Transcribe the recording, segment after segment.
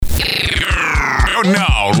You're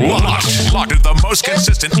now locked into the most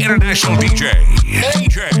consistent international DJ.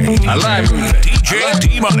 Alive DJ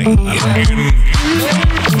D-Money in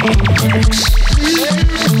mix.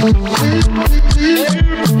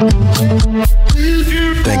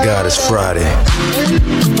 Thank God it's Friday.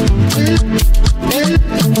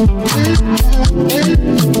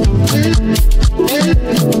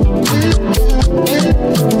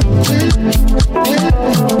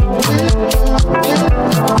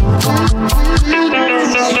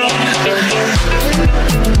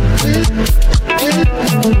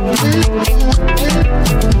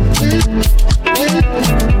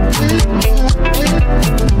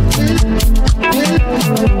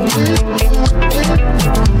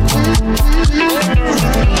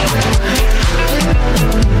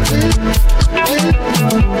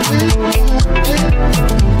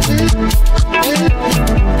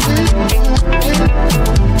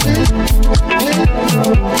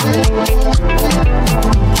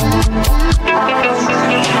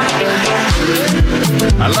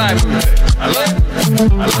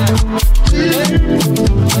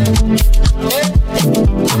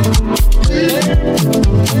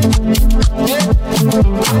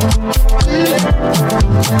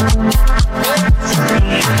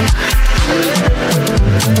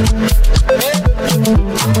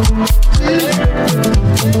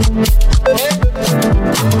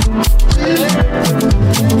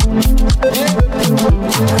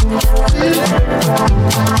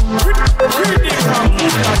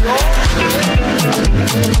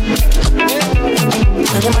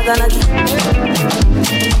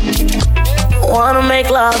 Wanna make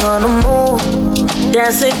love on the moon,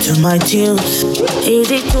 dancing to my tunes. Is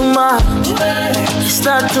it too much? It's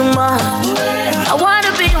not too much. I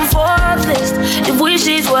wanna be on forest if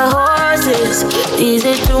wishes were horses. Is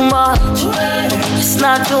it too much? It's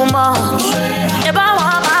not too much. If I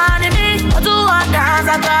want money, me, I do what dance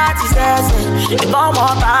I got to say. If I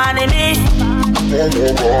want money, me,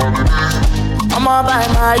 I'ma buy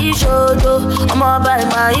my shoulder, I'ma buy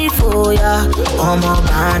my foya, I'ma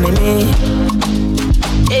buy me.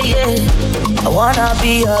 Yeah, yeah. I wanna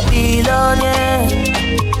be a billionaire,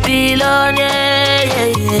 billionaire,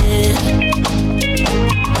 yeah, yeah.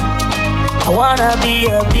 I wanna be a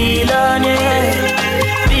billionaire,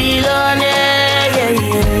 billionaire, yeah,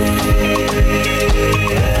 yeah.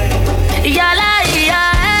 Yalla,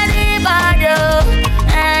 yeah, anybody,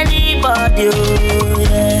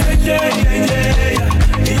 yeah.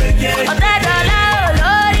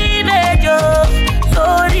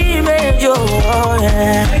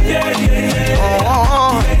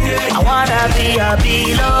 I wanna be a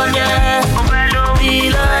billionaire,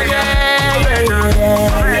 billionaire,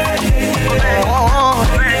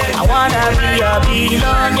 I wanna be a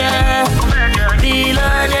billionaire,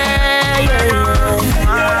 billionaire,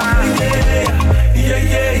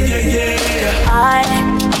 I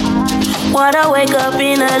wanna wake up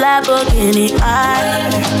in a Lamborghini.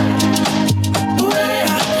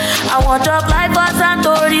 I want to fly for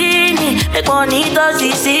Santorini, make money to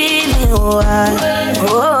Sicily. Oh,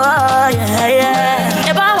 yeah, yeah.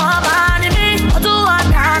 If I want money, me, I do what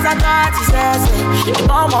dance I got to say. If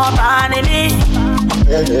I want money, me,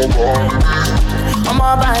 I'ma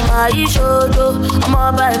buy my shoulder, I'ma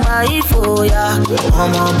buy my foya,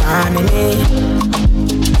 I'ma buy me.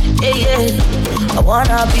 Yeah, yeah. I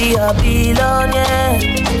wanna be a billionaire,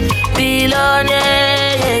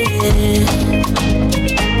 billionaire, yeah, yeah.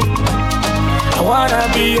 I wanna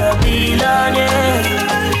be a billionaire,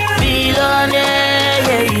 billionaire,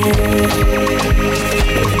 yeah, yeah.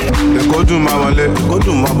 Èkó dùn máa wọlé,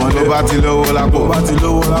 ló bá ti lówó lápò,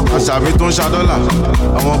 àṣàbí tó ń ṣàdọ́là,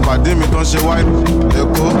 àwọn pàdé mi tó ń ṣe wáìdì.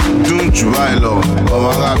 Èkó dùn jù báyìí lọ, ọmọ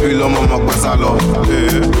arábí lọmọ ọmọ pẹ́sà lọ.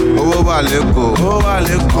 Owó wà lẹ́kọ̀ọ́,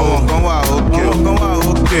 àwọn kan wà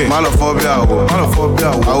òkè. Má lọ fọ́ bí àwọ̀,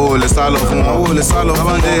 àwọn ò lè sá lọ fún wọn.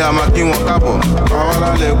 Sábàndé a máa kí wọn káàbọ̀. Àwọn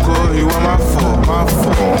alálẹ̀ kó ìwọ má fọ̀.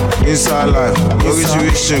 Inside life,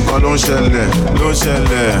 oríṣiríṣi nǹkan ló ń ṣẹlẹ̀.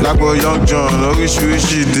 Lágbo Young John,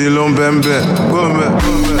 oríṣiríṣi ìdí ló ń bẹ́ńbẹ́. Gómẹ̀,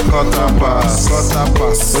 quarter pass,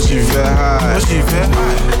 ó sì fẹ́ high.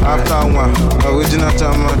 After one, original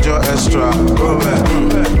Chamajo extra. Gómẹ̀,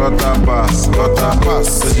 quarter pass, ó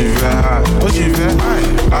sì fẹ́ high.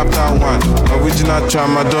 After one, original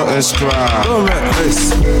Chamajo extra. Gómẹ̀, race,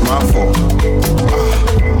 má fọ̀.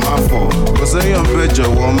 Kò sẹ́yìn bẹ́ẹ̀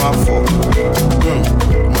jọ̀wọ́ má fọ̀.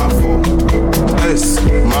 Ace,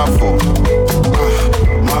 má fọ̀.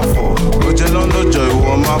 Ó jẹ́ lọ́jọ́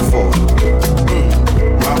ìwọ má fọ̀.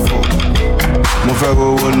 Mo fẹ́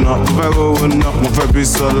rówó ná, mo fẹ́ bí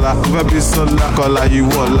sọ́lá, kọ́lá yìí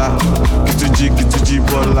wọ̀lá, kìtújì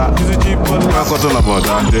bọ́lá, má kọ́ tó nà bọ̀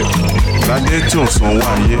dáadé. ládé tí ò sanwó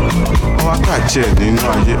ayé wọ́n wá kàjẹ́ nínú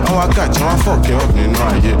ayé wọ́n wá kàjẹ́ wọ́n fọ̀kẹ́ up nínú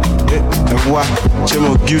ayé ẹ wá ṣé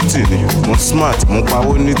mo guilty ni mo smart mo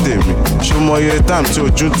pawó ní tèmi ṣó mọ iye time tí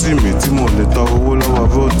ojú tì mí tí mo lè tọrọ owó lọ́wọ́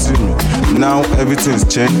vóòtì mi now everything's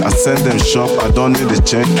changed I send them shop I don't need a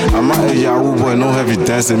change àmọ́ ẹ̀yà awú boy no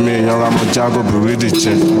evidence mi ìyanra mo jágò bìrì the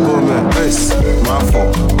change go man ace máa fọ̀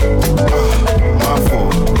máa fọ̀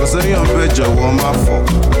kò sẹ́yìn ọ̀bẹ jọ̀wọ́ máa fọ̀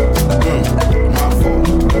máa fọ̀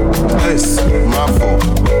ace máa fọ̀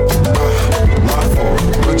máa fọ̀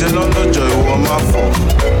kò jẹ́ lọ́lọ́jọ́ ìwọ máa fọ̀.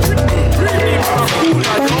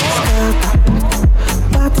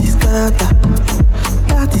 Party scatter,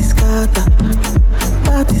 party scatter,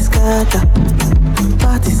 party scatter,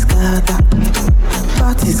 party scatter,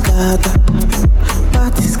 party scatter,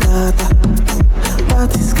 party scatter,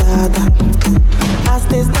 party scatter. As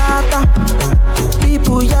they scatter,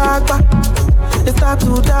 people yagba, they start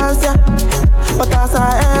to dance, yeah. But as I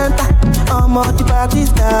enter, I'm on the party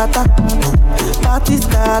scatter, party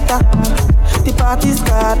scatter, the party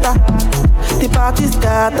scatter. The party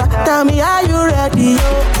starter. Tell me, are you ready,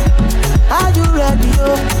 yo? Are you ready,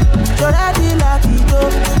 yo? You're ready, Latido.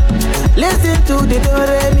 Listen to the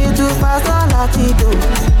do-re-mi to Pastor Latido.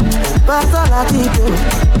 Pastor Latido.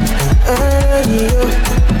 Hey, yo.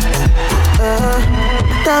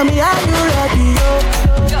 Tell me, are you ready, yo?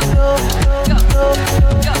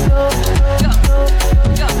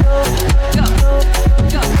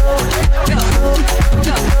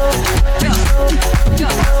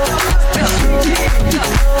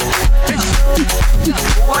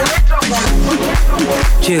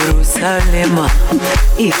 Jerusalema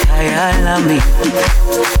ikhaya lami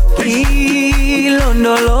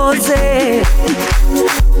ilondoloze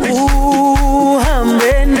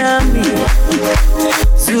uhambe nami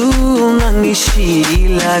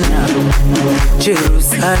zungangishilana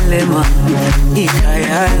Jerusalema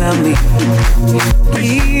ikhaya lami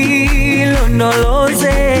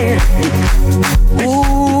ilondoloze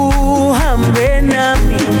uhambe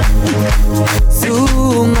nami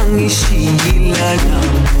zungangishilana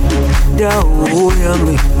dawo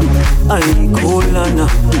yami ayikholana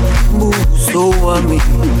buso wami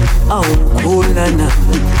awukholana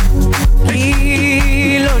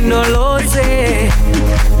ilondoloze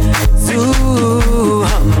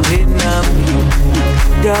zuhambe nami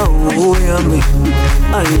dawo yami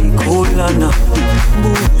ayikholana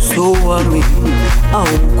buso wami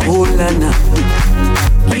awukholana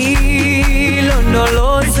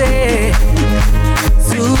ilondoloze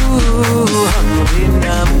zuhambe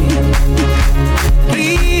nami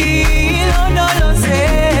ilondoloze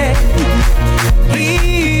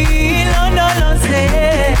ilondoloze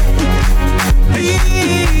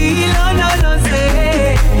ilondoloze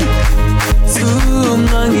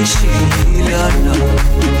zungangishilana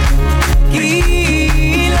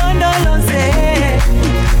ilondoloze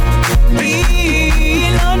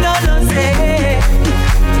ilondoloze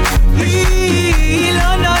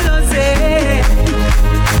ilondoloze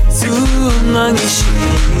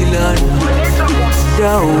zungangishilana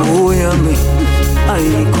dawo yami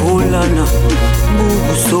ayikholana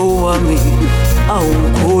buso wami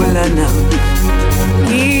awukholana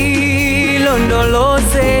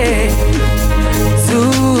ilondoloze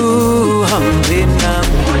zuhambe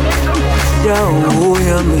nami dawo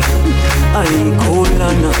yami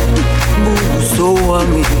ayikholana buso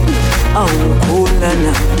wami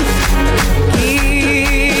awukholana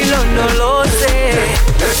ilondoloze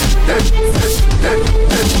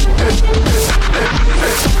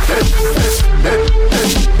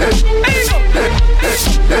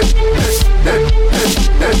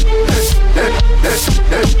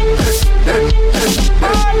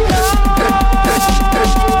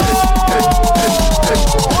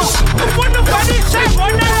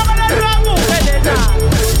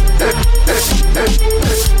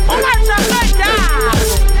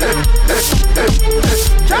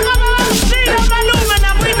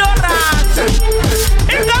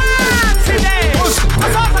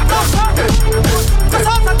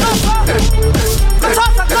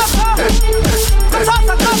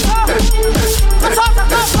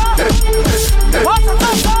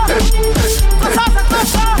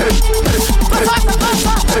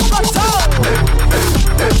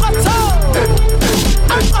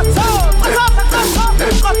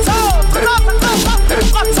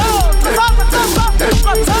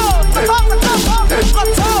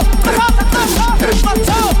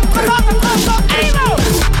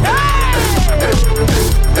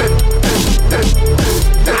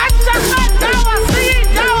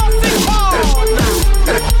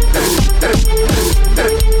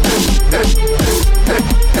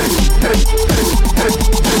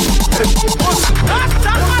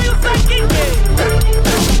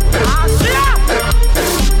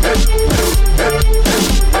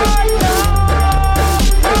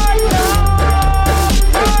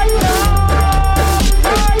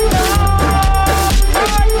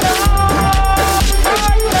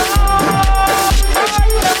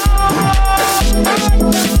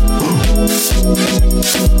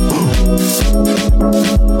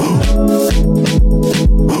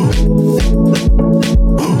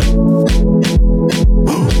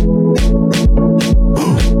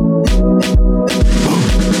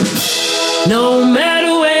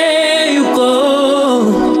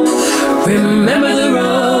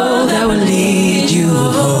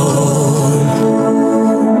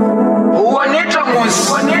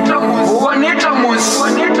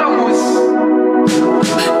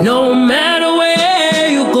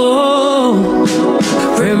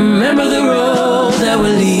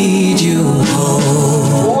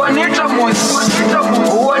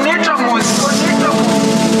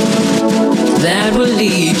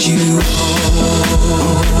lead you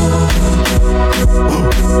home.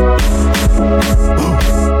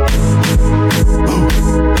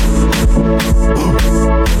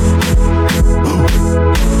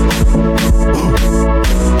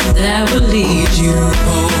 That will lead you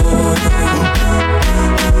home.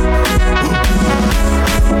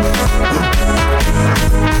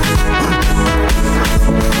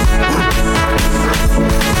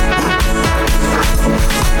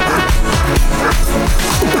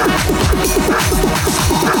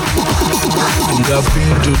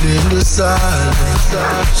 Ngapindulile sala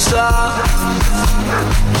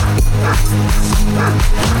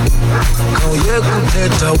kawuyeka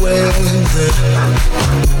uthetha wenze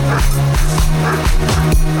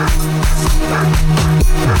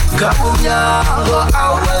kabunyango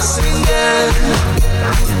awesingene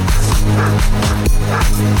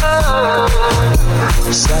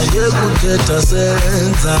sayeka uthetha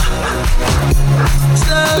senza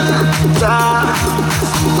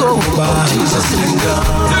ngoba Jesus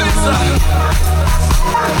lingana.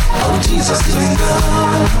 Oh Jesus lingana.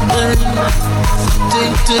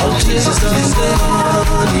 Oh Jesus lingana.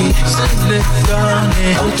 Oh Jesus lingana.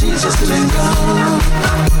 Oh Jesus lingana.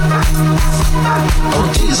 Oh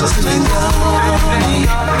Jesus lingana.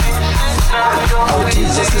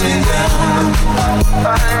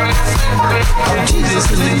 Oh Jesus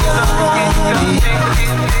lingana.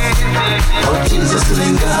 Oh Jesus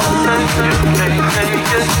lingana.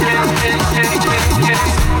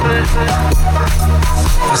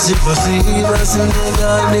 Asipa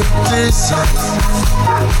sinegani tisa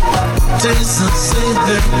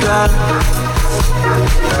sinegani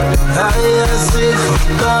Aya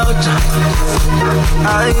sifakata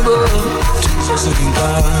Aibo tisa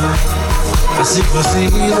sinegani Asipa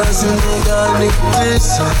sinegani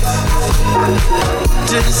tisa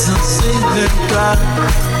sinegani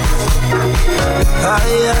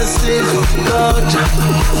Aya sifakata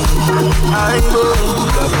Aibo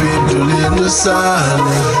kapindulile sala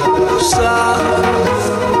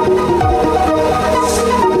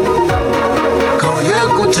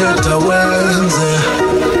kawuyeka uthetha wenze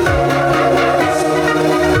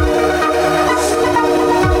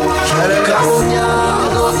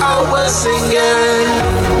kawunyango awesingene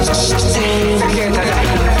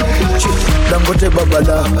Dangote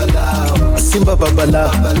babala Simba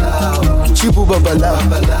babala Chibu babala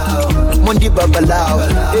Mondi babala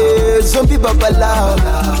Zombi babala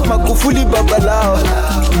Magufuli babala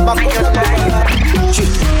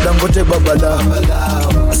Dangote babala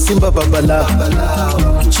Simba babala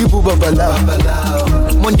Chibu babala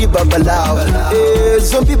Mondi babala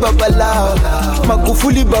Zombi babala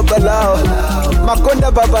Magufuli babala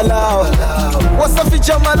Makonda babala Wasafi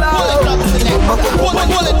chamalao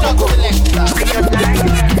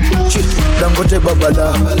Dangote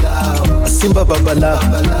babala Simba babala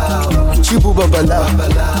Chibu babala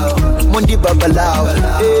Mondi babala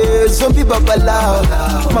Zombi babala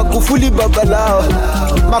Magufuli babala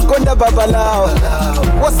Makonda babala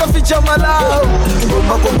Wasafi chamalao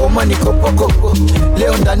Ngoma niko poko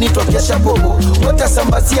Leo ndani twakesha bobo Wote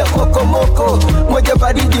sambazia moko Moja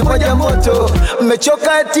baridi moja moto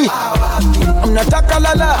Mmechoka eti Mnataka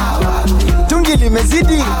lala Tungi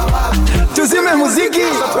limezidi Tuzime muziki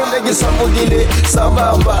Twendege sambugile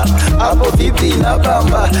Sambamba Hapo vipi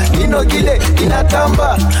inabamba Inogile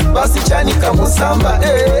inatamba Basi chani kamusamba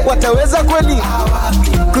Wataweza kweli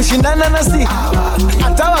Kushindana nasi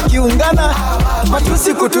Hata wakiungana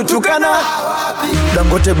Matusi kututukana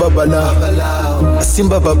Dangote babala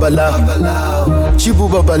Simba babala Chibu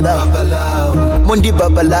babala Mondi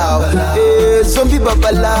babala Zombi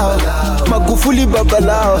babala Magufuli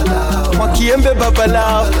babala Makiembe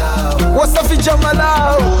babala Wasafi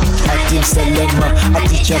jamalao Atim salama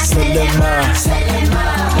Aticha salama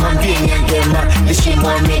Mwambie ngema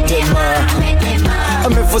Lishimwa medema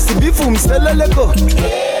Amefosi bifu mseleleko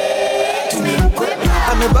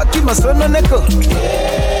Amebaki masono neko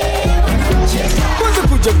Kwanza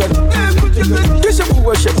kujagati Kisha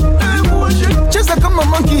kuwasha Cheza kama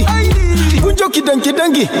monkey Kunjo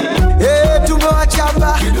kidangi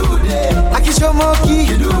Tumewachapa Akishomoki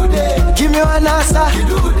Kimewa nasa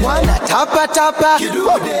Wana tapa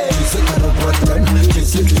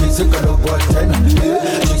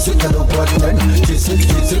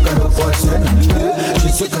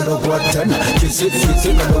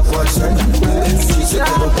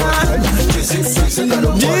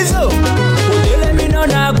Jizo Odele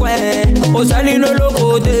minona kwe Osali no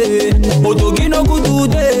lokote Otoki no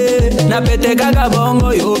kutude Na pete kaka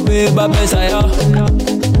bongo Yope ba pesa ya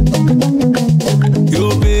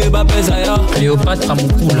Yope ba pesa ya Cleopatra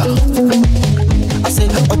Mukula Ase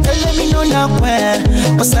otele mino na kwe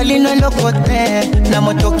Osali no lokote Na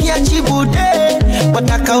motokia chibude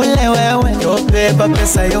Wataka ule wewe Yo beba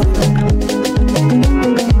pesa yo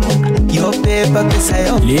Yo beba pesa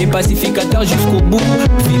yo. Les pacificateurs jusqu'au bout.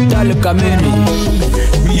 Vital Kameni.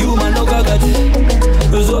 Yuma no gagati.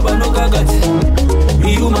 Yozoba no gagati.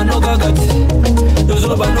 Yuma no gagati.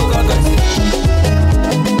 Yozoba no gagati.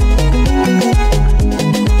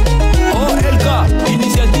 OLK,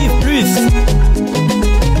 Initiative Plus.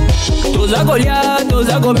 Toza Golia,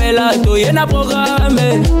 Toza Gomela, Toyena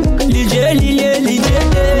programme. Lilie,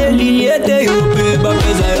 Liliete, Yope,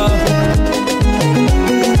 Bapezaya.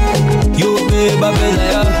 Yope,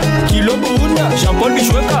 Bapezaya. Kilo Bunda, Jean-Paul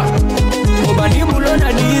Bichweka. Obani Boulon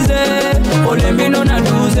na 10, Olembino na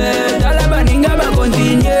 12. Talabaninga ba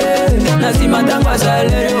continuer. Nasima tanga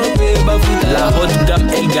sale, Yope, Bafuta. La haute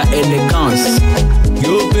gamme Elga Élégance.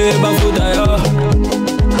 Yope, Bafutaya.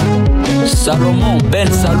 Salomon,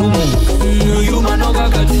 Ben Salomon. Yuma no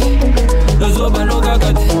gagati. Yozoba no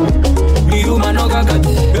gagati. Yuma no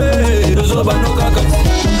gagati. Yozoba no gagati.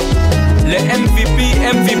 Les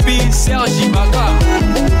MVP, Serge Ibaka.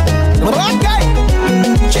 Ok.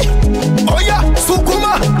 Oya,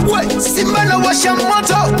 Sukuma, we, Simana washa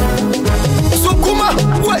moto. Sukuma,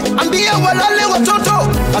 we, ambia walale watoto.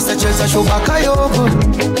 Asacheza shubaka yoko.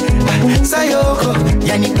 Sayoko,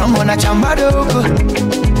 yani kama na chamba doko.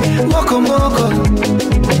 Moko moko.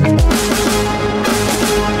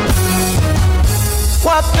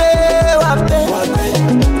 Wape,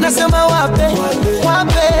 nasema wape.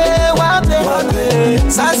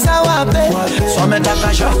 Sasa wape,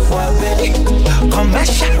 sometaka sha wape.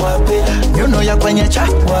 Komesha wape, nyuno ya kwenye cha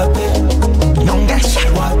wape. Nyongesha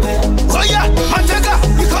wape. Oya, mateka,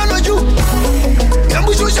 mikono juu.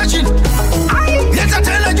 Yambu shusha chini. Leta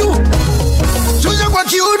tena juu. Shusha kwa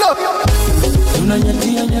kiuno.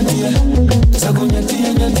 Tunanyatia, sagu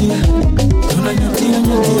nyatia. Tunanyatia,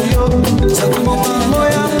 sagu nyatia.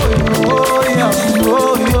 Moya.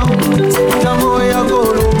 Moya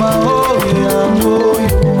goluma, moya.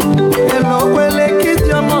 Elo kwele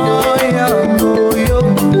kitya moya, moyo.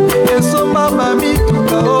 Eso mama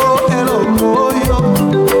mituka, elo moyo.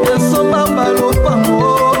 Eso mama lopa,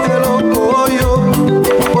 elo moyo.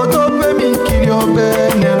 Otope mikilio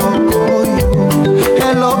ben, elo moyo.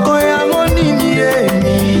 Elo koya ngonini e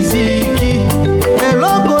miziki.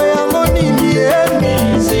 Elo koya ngonini e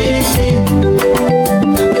miziki.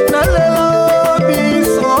 Nalela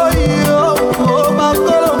biso yo,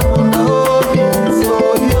 bakolo muna biso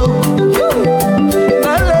yo.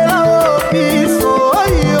 Nalela biso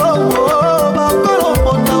yo, bakolo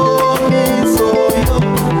muna biso yo.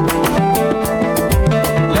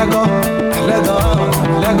 Lego.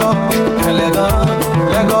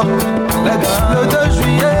 Le 2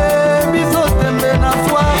 juillet, biso tembe na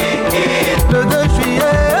foi. Le 2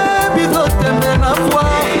 juillet, biso tembe na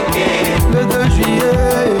foi. Le 2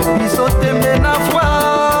 juillet, biso tembe na foi.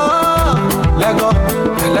 Lego.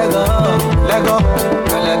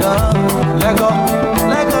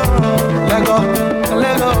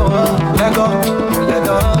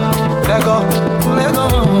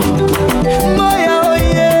 Moya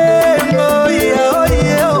oye, moya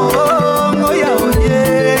oye, oh, moya oye,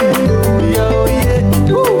 moya oye,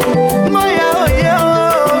 moya oye, oh,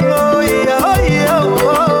 moya oye,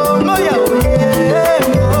 oh, moya oye,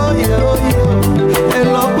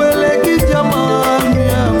 elo kwele kijama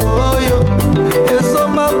mia moyo, eso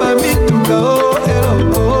maba mituka oh, elo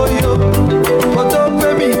moyo, otope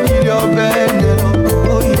mikilio ben elo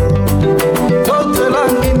moyo, tote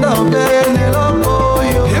langina ben elo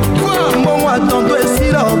moyo, mwa tondo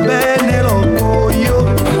esila ben elo moyo,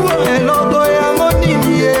 elo goya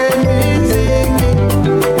ngonini e miziki,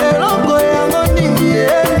 elo goya ngonini e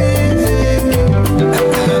miziki.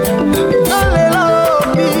 Nalela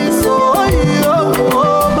biso yo,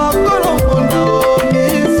 bakolo mpona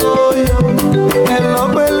biso yo, elo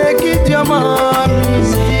kwele kijama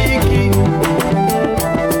miziki.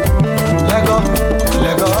 Lego.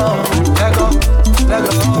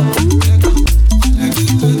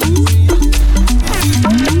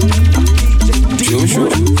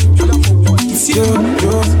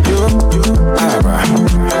 Yo, alright.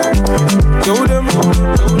 Go them.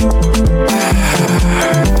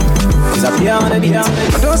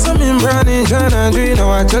 I do something brand new, Jana Dream.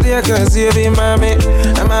 No, I tell you, cause you be mommy,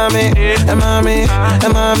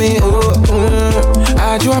 mommy, oh,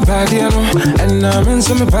 you a body, you know. And I'm in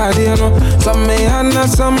some body, you know. Some me and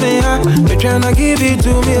some me, they tryna give it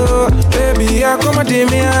to me, oh. Baby, I come to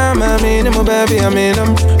me, I'm a baby, I'm in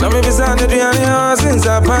them. Now me be standing here since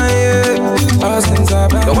I buy since I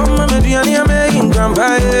buy. The one me I'm making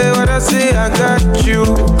grandpa, what I say, I got you.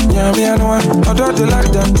 Yeah, me, I know I don't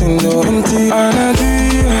like that thing, no. And I do,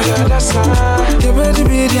 yeah, that's all. You better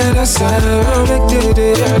be there, that's all. Make it,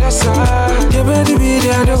 yeah, that's all. You better be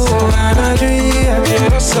there, that's all. And I do, yeah,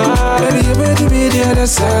 that's all. Baby, you better be there,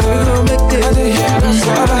 that's all. We gon' make it, yeah, that's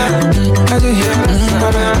all. I do,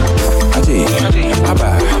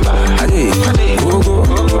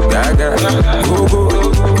 go, gaga, go.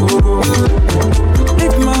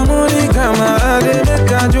 If my money come out, they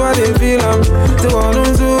make a joy, they feel up. The one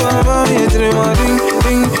who's about me, ding.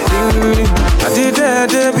 I did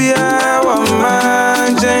that, be I want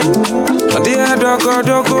my chain. I did a dog,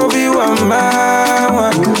 be one by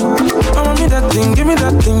one. I me that thing, give me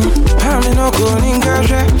that thing. I'm in no good in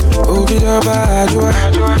Gaza. Oh, be the bad joy.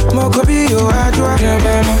 Moko be your adjoa.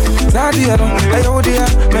 Nadia, I owe dear,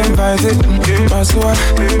 men find it. My soul,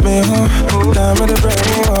 me home, down with the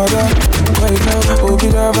brain water. Wake up, oh, be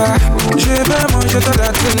the bad. Je vais manger tout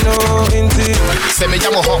that thing, no, indeed. Say me,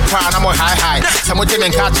 I'm a hot pan, I'm a high. Some of them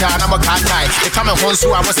in catch, I'm a cat guy. They come and home,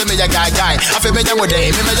 so I was a major guy. I feel me, I'm a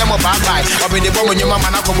day, me, I'm a bad guy. I've been the woman, your mama,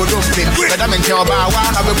 I'm a good but I'm in Kyoba,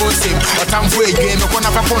 one of the boss. A time for a game, a corner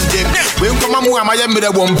of a condemn. When come on, I am with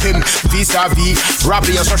a woman. Vis-a-vis,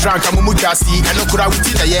 rapping your social Kamumukasi, and no crowd with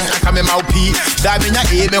it, I come in my P. Diving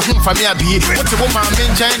at A, home for me a B. What's the woman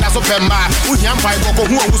in China, so Pemba? Who yam by Boko,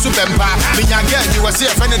 who was Supemba? Minya girl, you were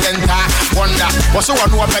safe and then wonder, what's so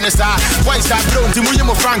one who a penisa? Why is that blown to William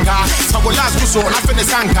Franca? So will last so nothing is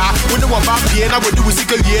Sanka. When the one about P and I would do a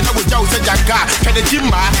sickle year, I would tell Janka, can the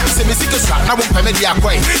Jimma, semi sickle strap, I won't permit the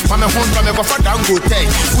acquaint. From a home from a for down go take.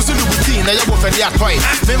 Who's the routine, I will for the toy.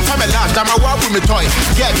 Then from a last time I walk with me toy.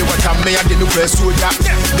 Get me what I may have done press soldier.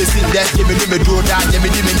 This is that, give me do that, give me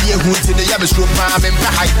the hood in the Yamas room, I'm in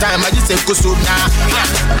high time, I just say go so now.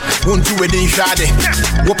 Won't do it in Shade.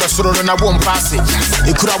 Walk a sort and I won't pass it.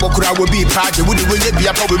 The crowd will be party, would it be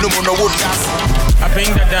a problem no wood gas? I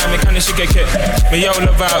bring that down, me can't shake it. Me yo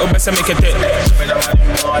love out, but make it it.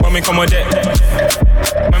 When me come with it.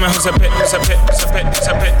 Mama who's a pit, it's a pit, it's a pit, it's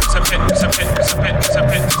a pit, it's a pit, it's a pit, it's a pit, it's a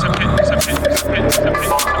pit, it's a pit, it's a pit, it's a pit, it's a pit,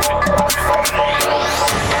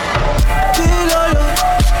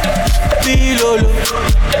 Pilolo,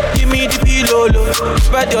 give me the pilolo.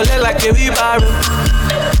 Spread your leg like a wheelbarrow.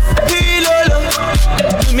 Pilolo,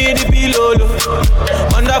 give me the pilolo.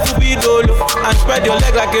 Wonderful pilolo, and spread your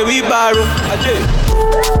leg like a wheelbarrow.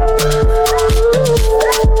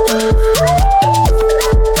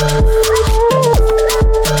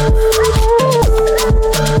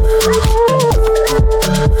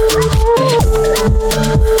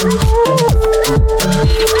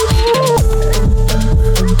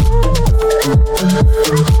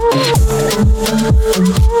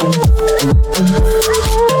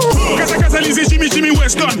 Jimmy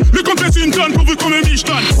Weston, le compte pèse une tonne pour vous comme un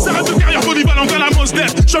micheton. Ça reste de carrière polyvalente à la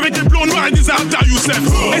Mosdef. Je suis avec des blonds noirs et des arabes Youssef.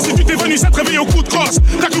 Et si tu t'es venu, ça te réveille au coup de crosse.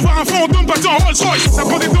 T'as cru voir un fantôme passé en Rolls Royce. Ça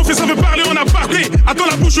prend des tofs et ça veut parler en aparté. Attends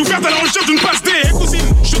la bouche ouverte à la recherche d'une passe D. Cousine,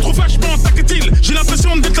 je te trouve vachement taquetille. J'ai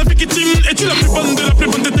l'impression d'être la victime. Es-tu la plus bonne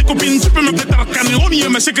de tes copines? Tu peux me prêter un canne. Romy,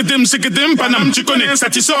 mais c'est que dim, Paname, tu connais. Ça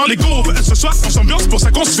t'y sort les gauves. Ce soir, on s'ambiance pour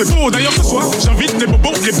ça qu'on se fait beau. D'ailleurs, ce soir, j'invite les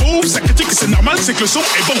bobos, les beaux. Ça critique, c'est normal, c'est que le son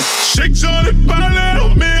est bon. Je sais que j'en ai pas l'air,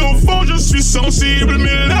 mais au fond, je suis sensible.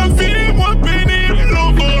 Mais la vie est moins pénible.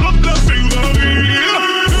 L'envolante la fait gravir.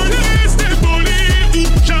 Veuillez rester poli, ou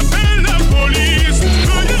j'appelle la police.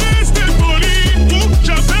 Veuillez rester poli, ou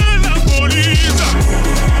j'appelle la police.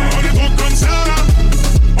 On est beau comme ça,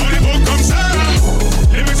 on est beau comme ça.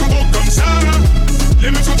 Les mecs sont beaux comme ça,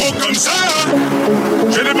 les mecs sont beaux comme ça.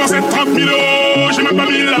 J'ai dépensé 30 000 €, j'ai même pas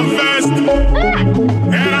mis la veste.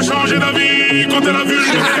 Elle a changé d'avis quand elle a vu le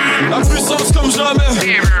fait. La puissance comme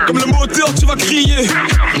jamais, comme le moteur tu vas crier.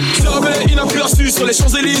 Jamais inaperçu sur les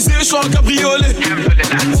Champs-Élysées, je suis en cabriolet.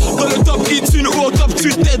 Dans le top qui tune ou au top tu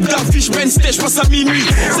t'aides d'affiche Ben Stage, je passe à minuit.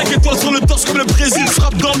 5 étoiles sur le torse comme le Brésil, je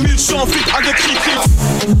rappe dans le mille, je suis en fit avec Ricky.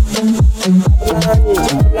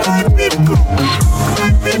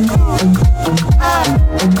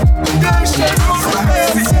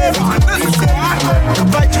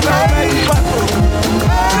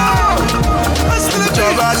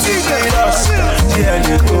 Ìjọba ti gbé lọ sí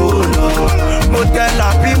ẹni kò lọ. Mo tẹ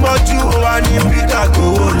làbí mọ́jú wa ní bíkà kò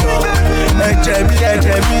lọ.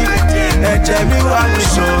 Ẹ̀jẹ̀ mi wà ní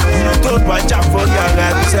sọ. Tó bá jà fún yàrá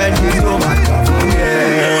sẹ́ni ló máa jà fún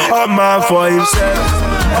yẹn. All man for himself,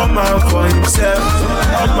 all man for himself,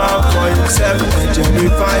 I'm out for himself, and Jerry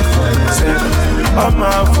 5 for himself. I'm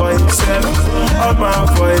out for himself, I'm out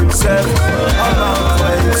for himself, I'm out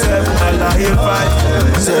for himself, and I hear 5 for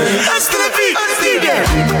himself. Let's get it beat, let's see that.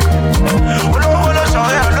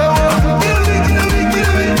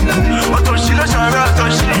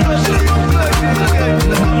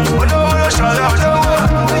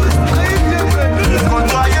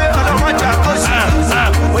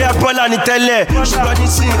 Bọ́lá ní tẹ́lẹ̀, ṣùgbọ́n ní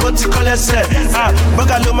sí ó ti kọ́ lẹ́sẹ̀.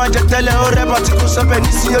 Bọ́gà ló máa jẹ tẹ́lẹ̀, ó rẹ́ bá ti kó sọ́bẹ̀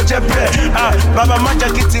ní sí ó jẹ́ bẹ́ẹ̀. Bàbá má jẹ́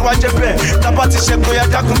kí tiwa jẹ́ bẹ́ẹ̀. Tábà ti ṣe kó yá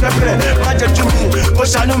dákun pẹ́pẹ́. Má jẹ́ jú mi, kó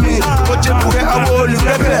ṣàánú mi, kó jẹ́ bùrẹ́ àwọn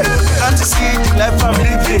olùrẹ́bẹ̀. Láti sí the life I'm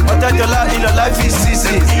living, $100 in your life is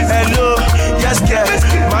easy. Hello, yes girl,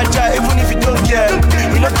 máa já even if you don't care.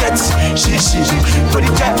 You no get ṣíṣì, kò ní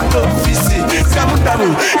jẹ́ tó fi sí. Gbàmúgbàmù,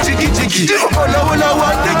 jìgìjìgì, olówó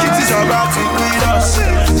lọ́wọ́, take it is about to beat us.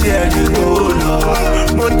 Ẹni gbòó lọ,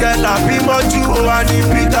 mo tẹ́lá bí mọ́jú ó wá ní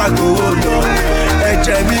Peter gbòó lọ.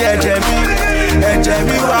 Ẹ̀jẹ̀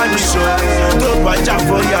mi wá níṣọ́, tó bá jà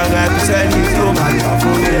fún yàrá ẹbí sẹ́ni tó bá jà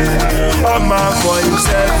fún yẹ. Ọmọ for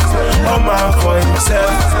himself, ọmọ for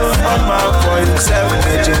himself, ọmọ for himself,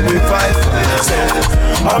 ẹ̀jẹ̀ mi 5 for himself.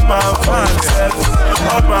 Ọmọ for himself,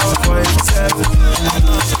 ọmọ for himself.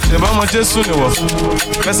 Ṣèbá ọmọ Jésù ni wọ̀,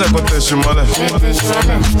 kẹsẹ̀ kò tẹ̀sí mọ́lẹ̀.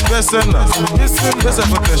 Kẹsẹ̀ náà, kẹsẹ̀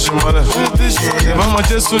kò tẹ̀sí mọ́lẹ̀. Ṣèbá ọmọ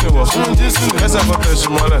Jésù ni wọ̀, kẹsẹ̀ kò tẹ̀sí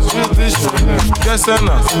mọ́lẹ̀. Kẹsẹ̀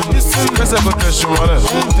náà, kẹsẹ̀ kò tẹ̀sí mọ́lẹ̀.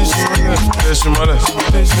 Tẹ̀sí mọ́lẹ̀,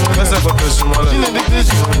 kẹsẹ̀ kò tẹ̀sí mọ́lẹ̀.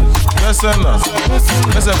 Kẹsẹ̀ náà,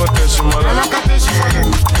 kẹsẹ̀ kò tẹ̀sí mọ́lẹ̀.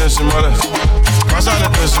 Tẹ̀sí mọ́lẹ̀, wáṣà lè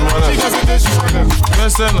tẹ̀sí mọ́lẹ̀.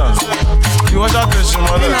 Kẹsẹ̀ náà, ìwọ́ṣà tẹ̀sí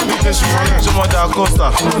mọ́lẹ̀. Ṣọmọdé àkọ́sà.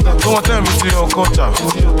 Go on, tell me to your culture.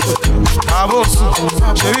 Abosu,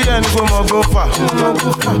 Sherry and go more go far.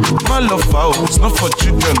 My love for, it's not for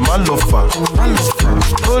children, my love for.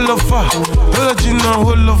 Oh, love for, oh, you know,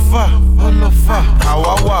 oh, love for.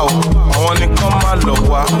 Awa wow, I wanna come my love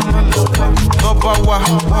wa. No power,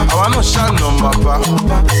 I wanna shine no mapa.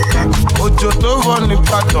 Ojo to run the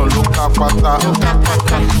pattern, look at pata.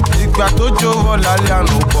 Igba to jo run la lian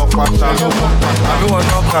no go pata. Everyone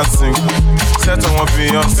no can sing. Set on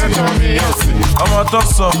Beyonce. I'm a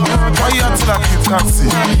doctor. Why you acting like you can't see?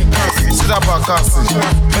 See that back,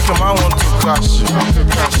 make a man want to crash.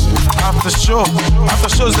 After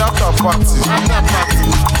show's after party.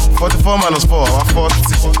 44 minus 4, 40.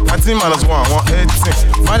 19 minus 1,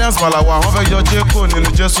 118. Finance Malawa, over your J-Code in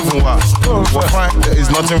the Jesu. We're fine, there is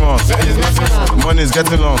nothing wrong. Money is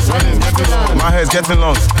getting long. My hair is getting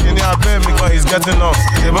long. In the abbe, he's getting long.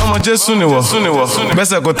 If I'm a Jesu,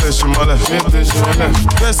 best I go tell you, mother.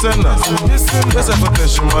 Best enough. Best I go tell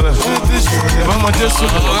you, mother. If I'm a Jesu,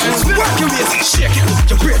 shake it,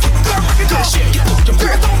 you break it. Shake it, you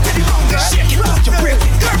break it. Shake it, you break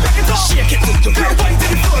it. Shake it, you break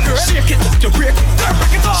it. Shake it, you break it.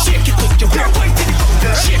 Shake it, you break it.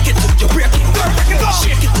 Shake it, you break it.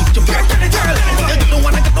 Shake it, you break it. Don't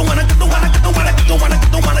wanna why?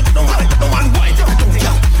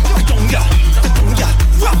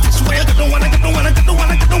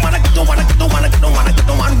 Don't rock this way.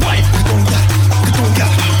 Don't wanna why?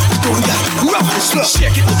 Rock this slow.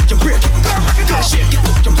 Shake it, you break it. Shake it,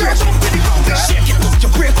 you break it. Shake it, you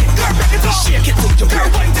break it. Shake it, you break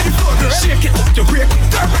it. Shake it, you break it.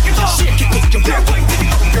 Shake it, you break it.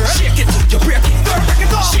 Shake it, you break it.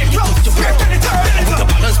 Shake it, you break it.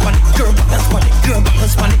 Balance on it, girl, balance on it, girl,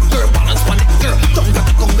 balance on it, girl, balance on it, girl. Don't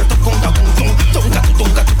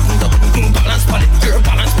balance on it, girl,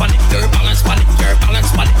 balance on it, girl, balance on it, girl,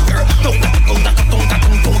 balance on it, girl.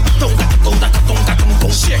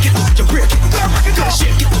 Don't shake it, you break it.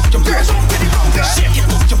 Shake it, you break it. Shake it,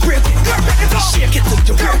 you break it. Shake it, you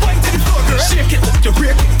break it. Shake it, you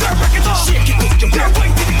break it. Shake it, you break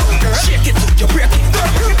it. Shake it, you break it.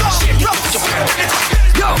 Shake it, you break it.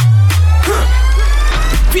 Yo,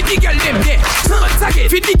 feed the girl them there.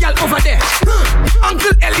 Feed the girl over there.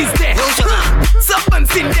 Uncle L is there.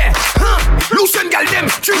 Serpents in there. Lucian girl them.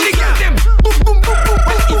 Trini girl them. Boom, boom, boom,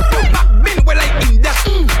 boom, boom. Back bend well I in that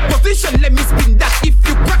position. Let me spin that. If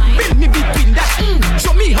you crack bend me between that.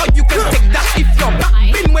 Show me how you can take that. If you're back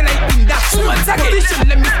bend when I in that position.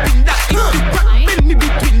 Let me spin that. If you crack bend me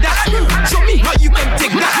between that. Show me how you can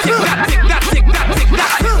take that. Take that. Take that. Take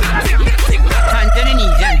that. Take that. Hands on the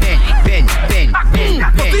knees and bend.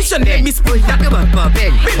 Position. Let me spin that.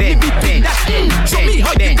 Bend me between that. Show me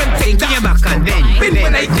how you can take that. Bend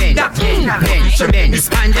when I in that. Bend. Hands on the knees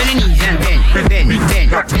and bend.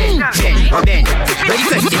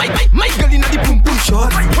 My girl inna the pum pum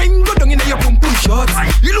shot. When go down inna your pum pum shot.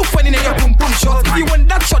 You look funny inna your pum pum shot. If you want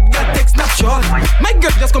that shot, girl take snapshot. My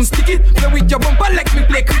girl just come stick it. Play with your bumper like me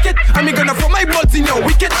play cricket. And me gonna throw my balls in your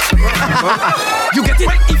wicket. You get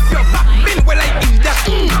it? If you're back, bend well I in that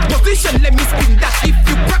position, let me spin that. If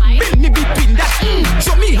you crack, bend me between that.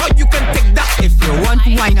 Show me how you can take that. If you want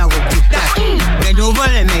to wine, I will kick that. Bend over,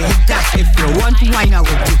 let me hit that. If you want to wine, I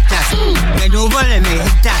will kick that. Bend over, let me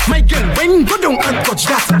hit that. My girl, when go down and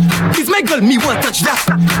touch that. Please, my girl, me won't touch that.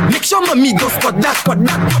 Make sure mommy go spot that, spot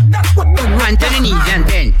that, spot that, spot that. Run to the knees and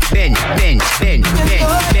bend, bend, bend, bend, bend,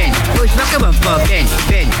 bend. Push back up and bend,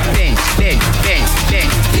 bend, bend, bend, bend, bend.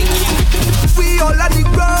 We all on the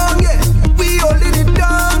ground, yeah. We all in it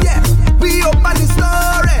down, yeah. We up on the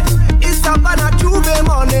story. It's a man at Juve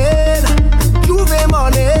morning. Juve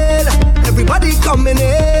morning. Everybody coming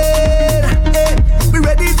in. Hey, we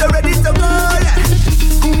ready to go, yeah.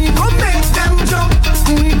 We gon' make them jump.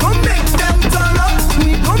 We gon' make them turn up.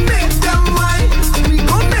 We gon' make them wine. We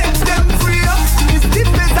gon' make them free up. It's the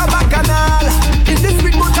place of Bacchanal. In this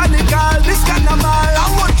big botanical, this carnival. I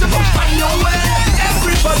want you to find your way.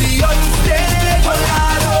 Everybody on stage, oh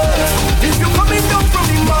God, oh. If you're coming down from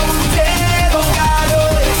the mountain, oh God,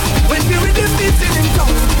 oh. When we read the beating in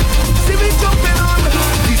town, see me jumping on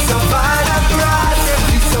the savannah grass,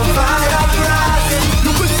 the savannah grass.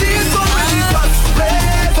 You could see it already got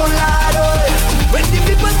spread, oh God, oh. When the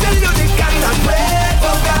people tell you they cannot wait,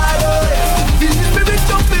 oh God, oh. Feel the spirit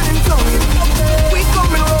jumping in town, we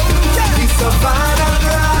coming home, the savannah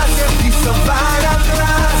grass, the savannah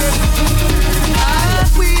grass.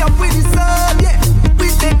 We up with the sun, yeah. We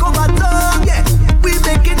take over town, yeah. We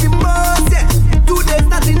making the most, yeah. Today's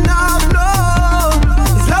not enough, no.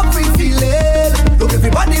 It's love we feeling. Look,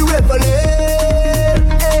 everybody reveling.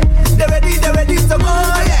 Hey, they're ready to go,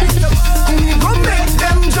 yeah. We gon' make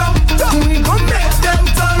them jump, we gon' make them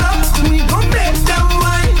turn up, we gon' make them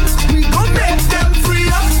wine, we gon' make them free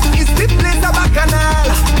up. It's the place of Bacchanal,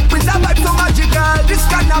 with a vibe so magical. This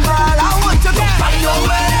carnival, I want you to find your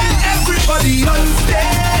way. Everybody on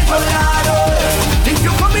stage, oh God, oh. If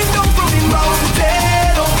you're coming down from the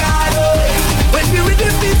mountain, oh God, oh. When we with the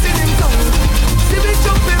beating in town, see me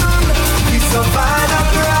jumping on the savannah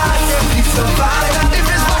grass, the savannah. If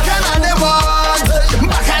it's Bacchanal they want,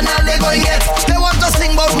 Bacchanal they gon' get. They want to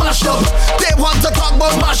sing about mash up, they want to talk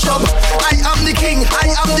about mash up. I am the king,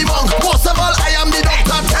 I am the monk. Most of all, I am the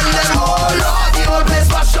doctor. Tell them, oh Lord, the whole place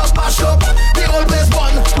mash up, the whole place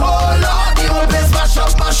burn. Oh Lord, the whole place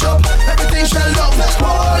mash up. Everything shall love.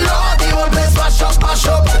 Oh Lord, the whole place mash up.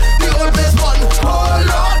 The whole place burn. Oh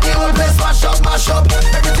Lord, the whole place mash up.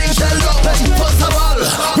 Everything shall love. First of all,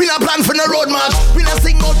 we not plan for the road march. We not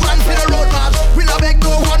sing out man for the road march. We not beg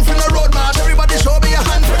no one for the road march. Everybody show me a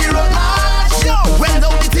hand for the road march. Yo, when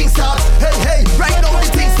now the thing starts. Hey, right now the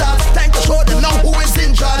thing starts. Time to show them now who is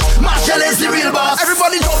in charge. Marshall is the real boss.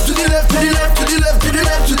 Everybody jump to the left, to the left, to the left, to the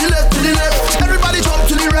left, to the left, to the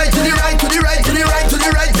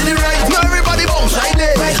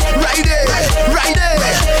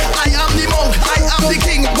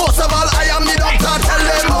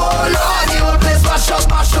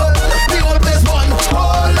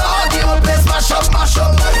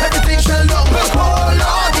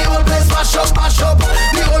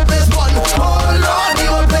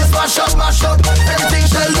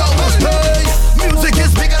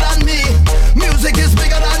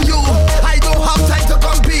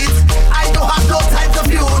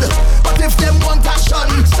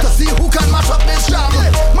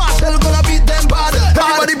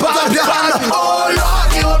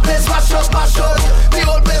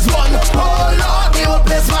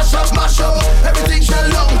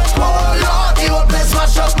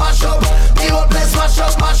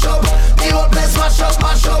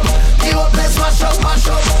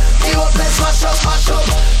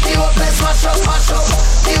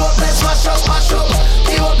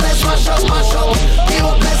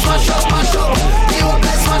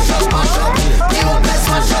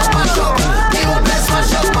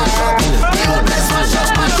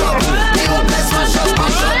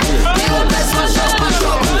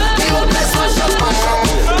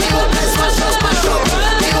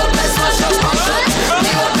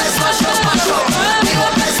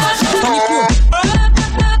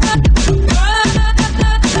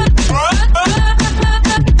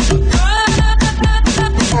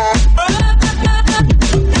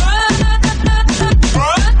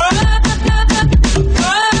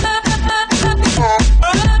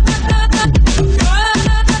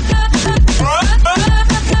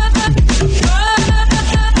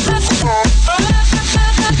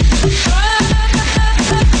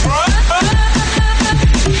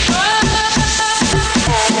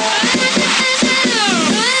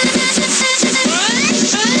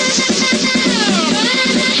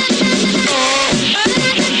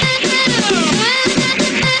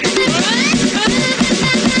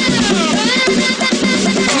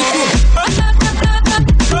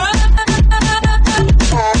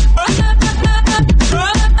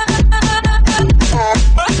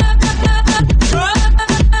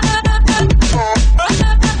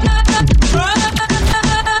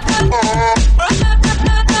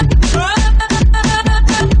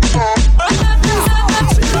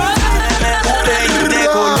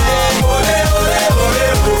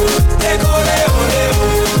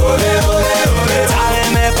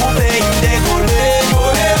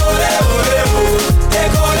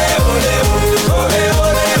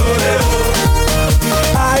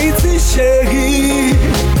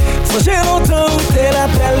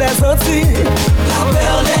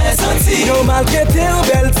Yo maltraité ou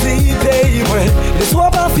belle si pays, ouais. Le soir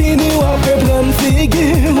pas fini, on peut prendre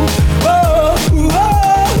figure. Oh, oh, oh,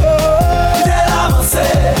 oh. Quitter l'avancé,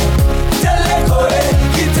 quitter l'école,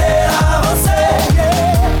 quitter l'avancé.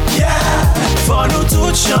 Yeah, faut nous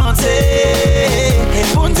tous chanter. Et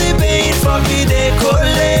pour nous pays, faut qu'il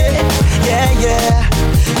décolle. Yeah, yeah.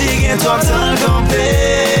 Digue toi t'en camper.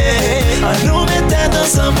 On nous mettait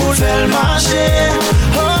ensemble pour faire le marché.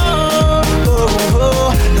 Oh, oh, oh,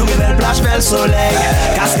 oh. Nous belle plage, belle soleil.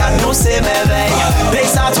 Cascade nous c'est merveille. Pays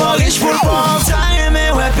ça trop riche pour le pont. T'as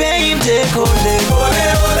aimé ouais pays me décoller. Olé,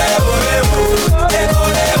 olé, olé, olé.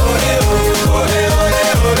 Décoller, olé, olé, olé,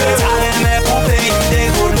 olé. T'as aimé pour pays me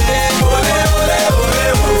décoller. Olé, olé, olé,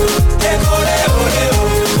 olé. Décoller, olé,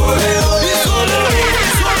 olé, olé, olé.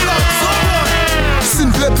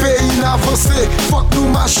 Simple pays n'avancé, faut que nous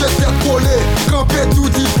marchions tête collée. Camper tout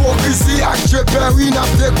d'hypocrisie, acte perdu n'a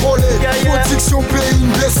décollé. Production pays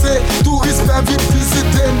blessé, touristes peuvent vite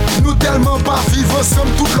visiter. Nous tellement pas vivre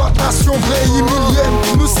ensemble, toute l'autre nation vraie millième.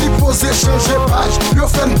 Nous supposés changer page, le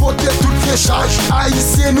fait de voter toutes les charges.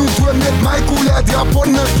 Haïtiens nous doit mettre maille couleur drapeau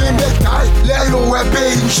dans le bétail. Les lois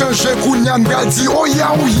pays changer, Kounyan bel dit oh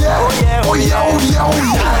yeah, oh yeah, oh yeah, oh yeah, oh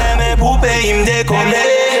yeah. Mais pour pays me décoller.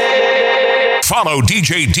 Follow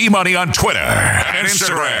DJ D-Money on Twitter and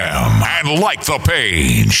Instagram and like the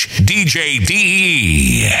page DJ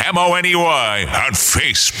DEMONEY on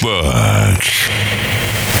Facebook.